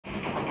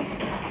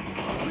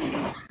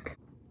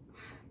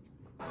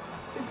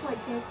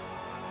kid.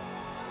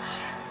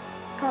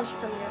 Come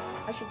here.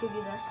 I should give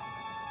you this.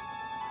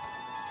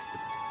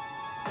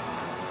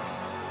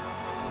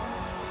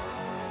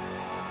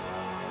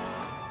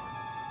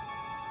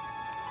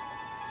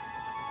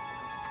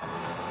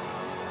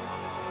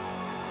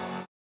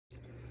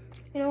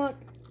 You know what?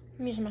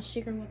 I'm using my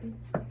secret weapon.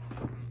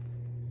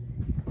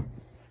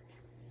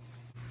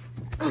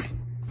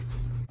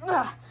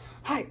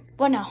 Alright,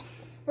 what now?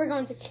 We're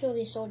going to kill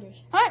these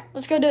soldiers. Alright,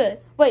 let's go do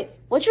it. Wait,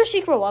 what's your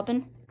secret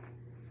weapon?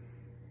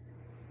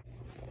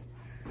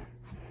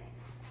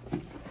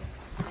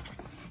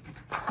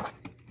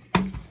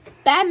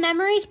 Bad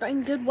memories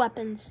bring good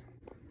weapons.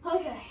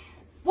 Okay.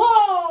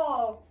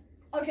 Whoa!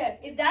 Okay,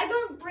 if that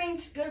gun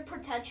brings good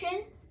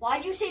protection,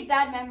 why'd you say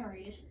bad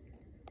memories?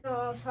 Oh,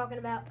 I was talking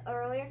about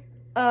earlier.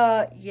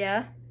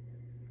 Yeah.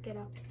 Get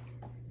up.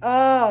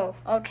 Oh,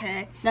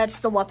 okay. That's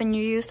the weapon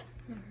you used?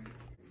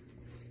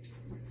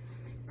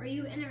 Are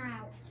you in or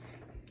out?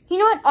 You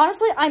know what?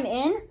 Honestly, I'm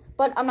in,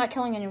 but I'm not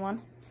killing anyone.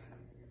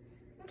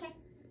 Okay.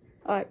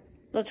 Alright,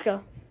 let's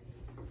go.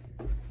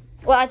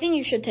 Well, I think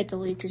you should take the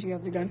lead because you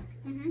have the gun.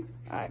 Mm-hmm.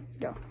 Alright,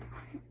 go.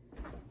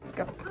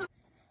 Go.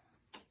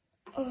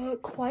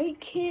 Quiet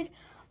kid.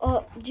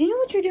 Do you know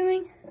what you're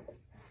doing?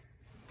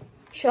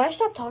 Should I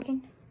stop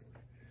talking?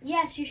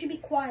 Yes, you should be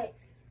quiet.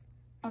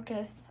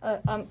 Okay.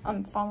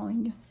 I'm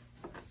following you.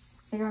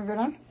 Are you gonna go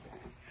down?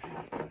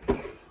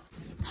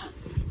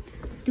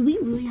 Do we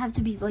really have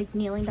to be like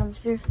kneeling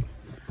downstairs?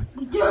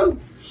 We do!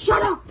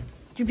 Shut up!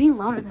 You're being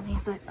louder than me,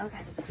 but okay.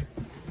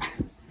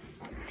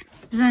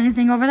 Is there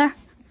anything over there?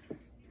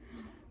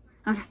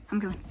 Okay, I'm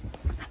going.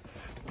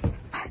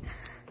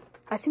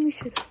 I think we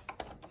should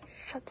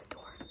shut the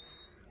door.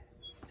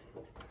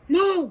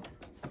 No!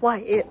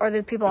 Why? Are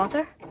there people out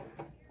there?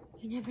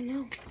 You never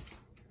know.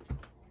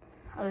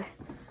 Are they?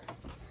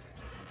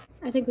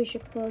 I think we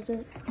should close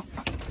it.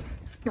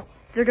 No,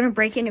 they're gonna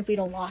break in if we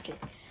don't lock it.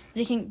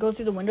 They can go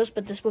through the windows,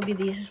 but this will be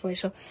the easiest way.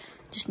 So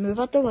just move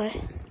out the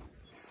way.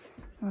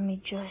 Let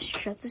me just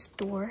shut this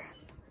door.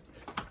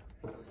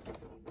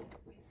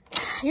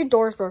 Your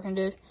door's broken,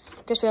 dude.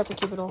 Guess we have to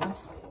keep it open.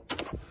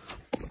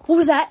 What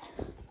was that?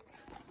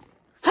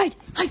 Hide,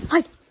 hide,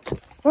 hide.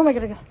 Where am I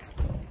gonna go?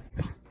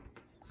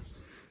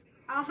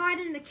 I'll hide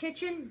in the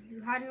kitchen.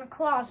 You hide in the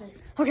closet.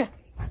 Okay.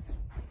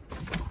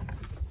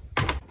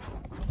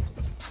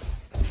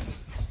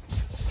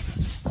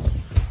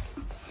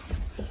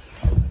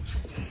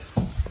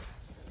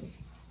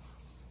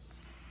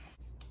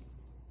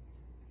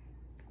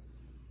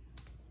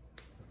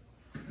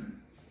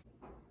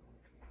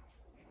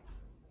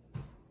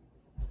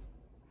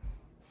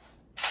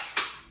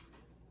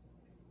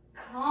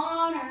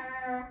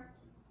 Connor,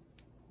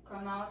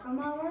 come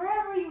out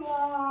wherever you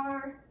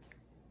are.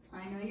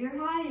 I know you're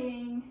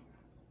hiding.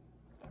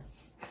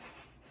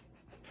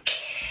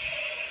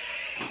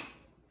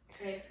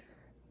 Hey.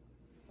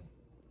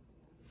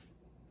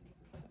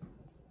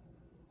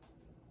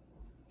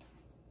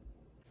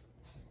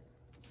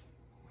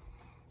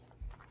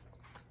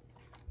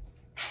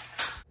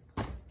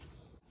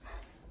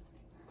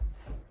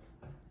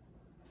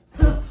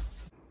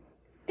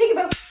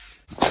 Peekaboo.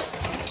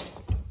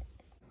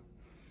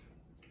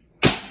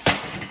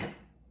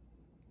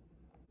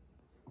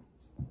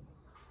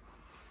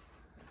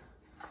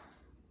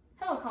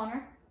 Hello,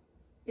 Connor.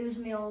 It was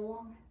me all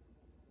along.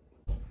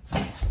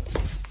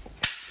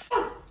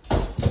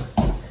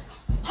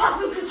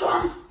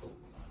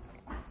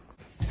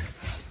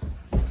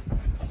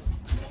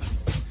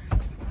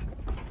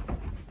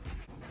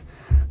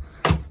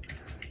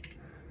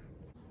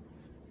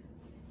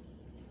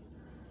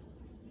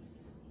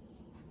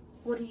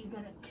 What are you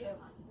gonna do?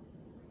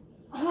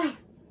 Oh wait,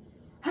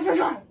 I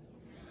forgot it.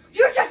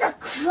 You're just a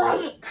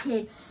quiet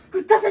kid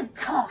who doesn't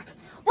talk.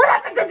 What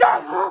happened to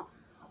that, huh?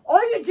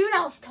 All you do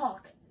now is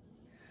talk.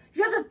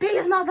 You have the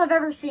biggest mouth I've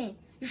ever seen.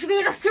 You should be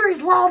in a serious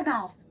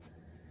loudmouth.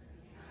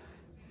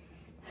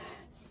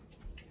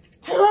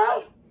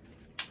 Today,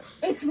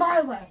 it's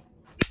my way.